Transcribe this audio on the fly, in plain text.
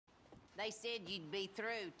They said you'd be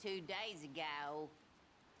through 2 days ago.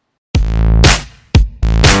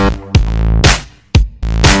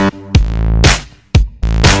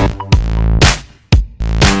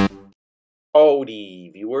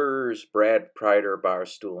 Howdy, viewers. Brad Pryder,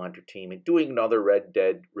 Barstool Entertainment, doing another Red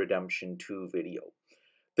Dead Redemption 2 video.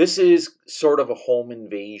 This is sort of a home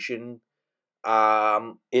invasion.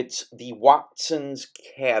 It's the Watson's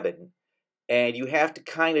cabin, and you have to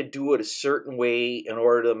kind of do it a certain way in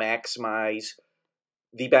order to maximize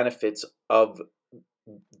the benefits of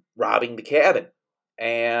robbing the cabin.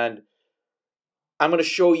 And I'm going to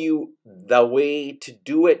show you the way to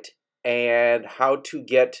do it and how to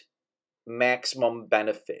get maximum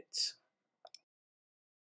benefits.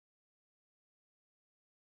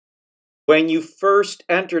 When you first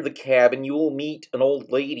enter the cabin, you will meet an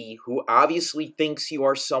old lady who obviously thinks you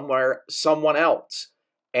are someone else.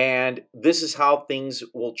 And this is how things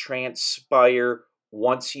will transpire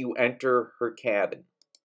once you enter her cabin.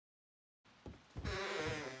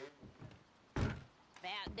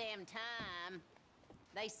 About damn time.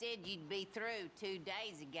 They said you'd be through 2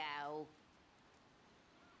 days ago.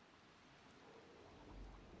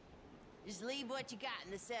 Just leave what you got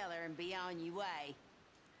in the cellar and be on your way.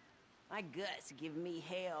 My guts are giving me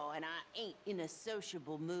hell, and I ain't in a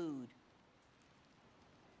sociable mood.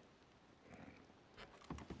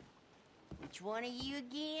 Which one are you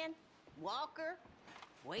again? Walker?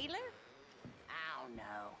 Wheeler? I don't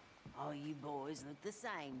know. All you boys look the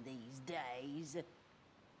same these days.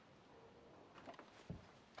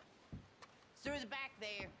 Through the back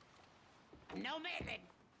there. No meddling.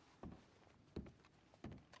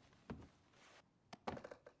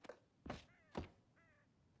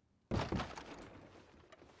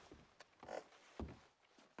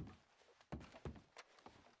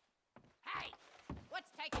 Hey,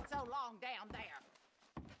 what's taking so long down there?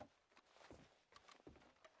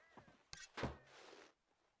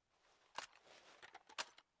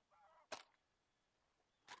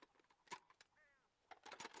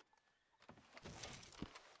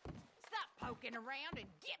 Stop poking around and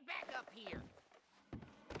get back up here.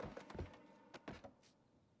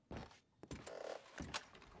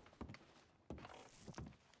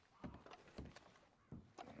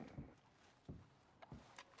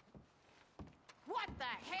 What the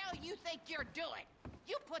hell you think you're doing?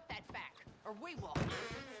 You put that back, or we will.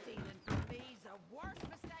 Stealing from me's the worst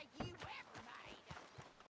mistake you ever made.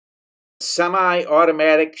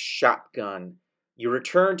 Semi-automatic shotgun. You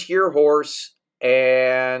return to your horse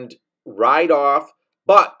and ride off,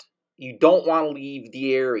 but you don't want to leave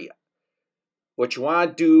the area. What you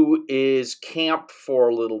want to do is camp for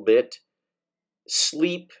a little bit,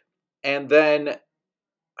 sleep, and then,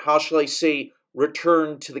 how shall I say,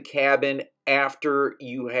 return to the cabin after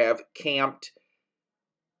you have camped,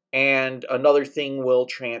 and another thing will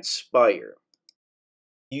transpire.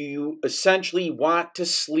 You essentially want to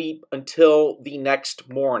sleep until the next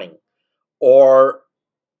morning, or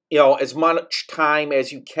as much time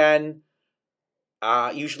as you can,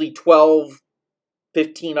 usually 12,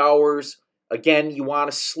 15 hours. Again, you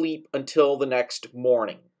want to sleep until the next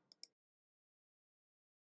morning.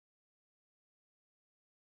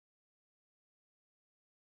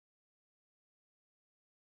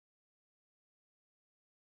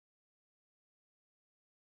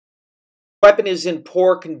 Weapon is in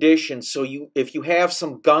poor condition, so if you have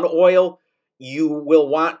some gun oil, you will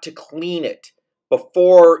want to clean it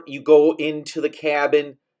before you go into the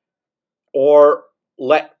cabin, or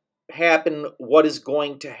let happen what is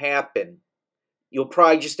going to happen. You'll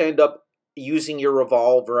probably just end up using your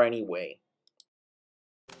revolver anyway.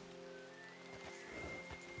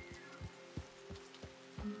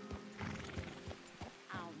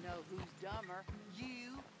 I don't know who's dumber,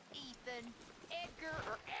 you, Ethan, Edgar,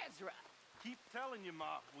 or Ezra. Keep telling you,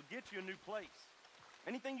 Ma. We'll get you a new place.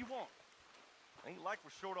 Anything you want. Ain't like we're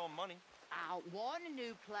short on money. I don't want a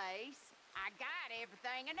new place. I got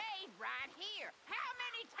everything I need right here. How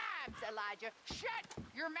many times, Elijah? Shut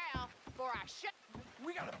your mouth before I shut...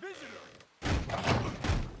 We got a visitor!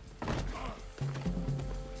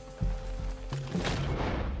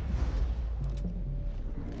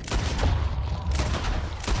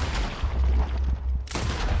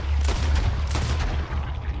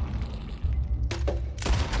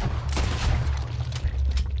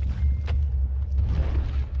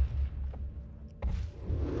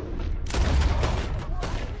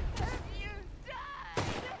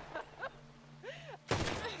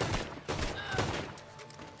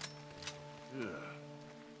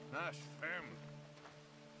 Nice family.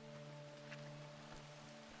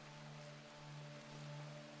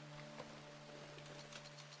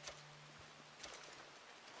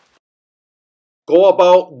 go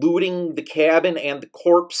about looting the cabin and the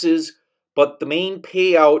corpses, but the main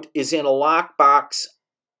payout is in a lockbox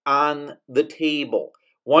on the table.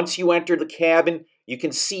 Once you enter the cabin, you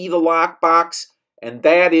can see the lockbox, and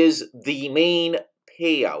that is the main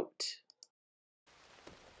payout.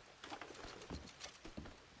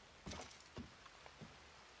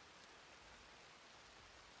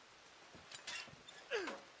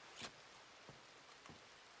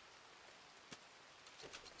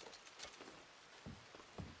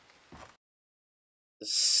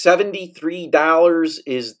 $73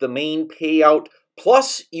 is the main payout.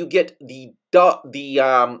 Plus, you get the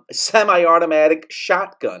semi-automatic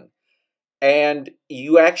shotgun. And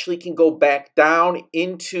you actually can go back down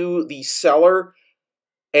into the cellar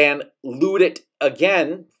and loot it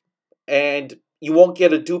again. And you won't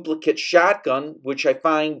get a duplicate shotgun, which I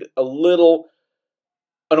find a little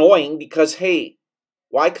annoying because, hey,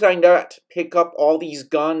 why could I not pick up all these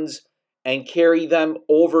guns and carry them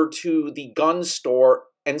over to the gun store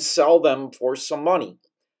and sell them for some money?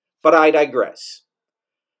 But I digress.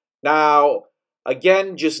 Now,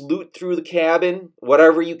 again, just loot through the cabin,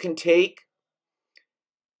 whatever you can take,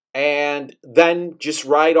 and then just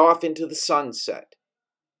ride off into the sunset.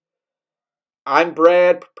 I'm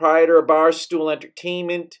Brad, proprietor of Barstool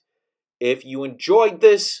Entertainment. If you enjoyed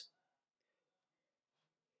this,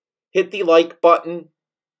 hit the like button,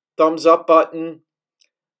 thumbs up button.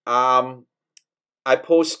 I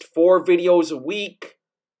post 4 videos a week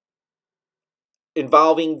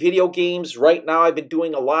involving video games. Right now I've been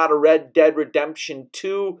doing a lot of Red Dead Redemption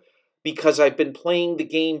 2 because I've been playing the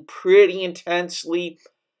game pretty intensely.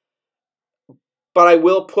 But I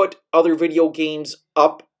will put other video games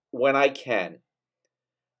up when I can.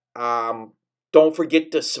 Don't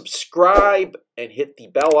forget to subscribe and hit the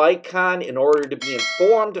bell icon in order to be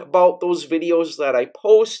informed about those videos that I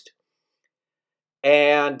post.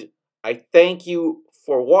 And I thank you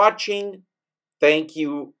for watching. Thank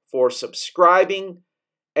you for subscribing.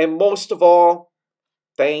 And most of all,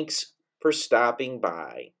 thanks for stopping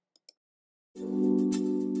by.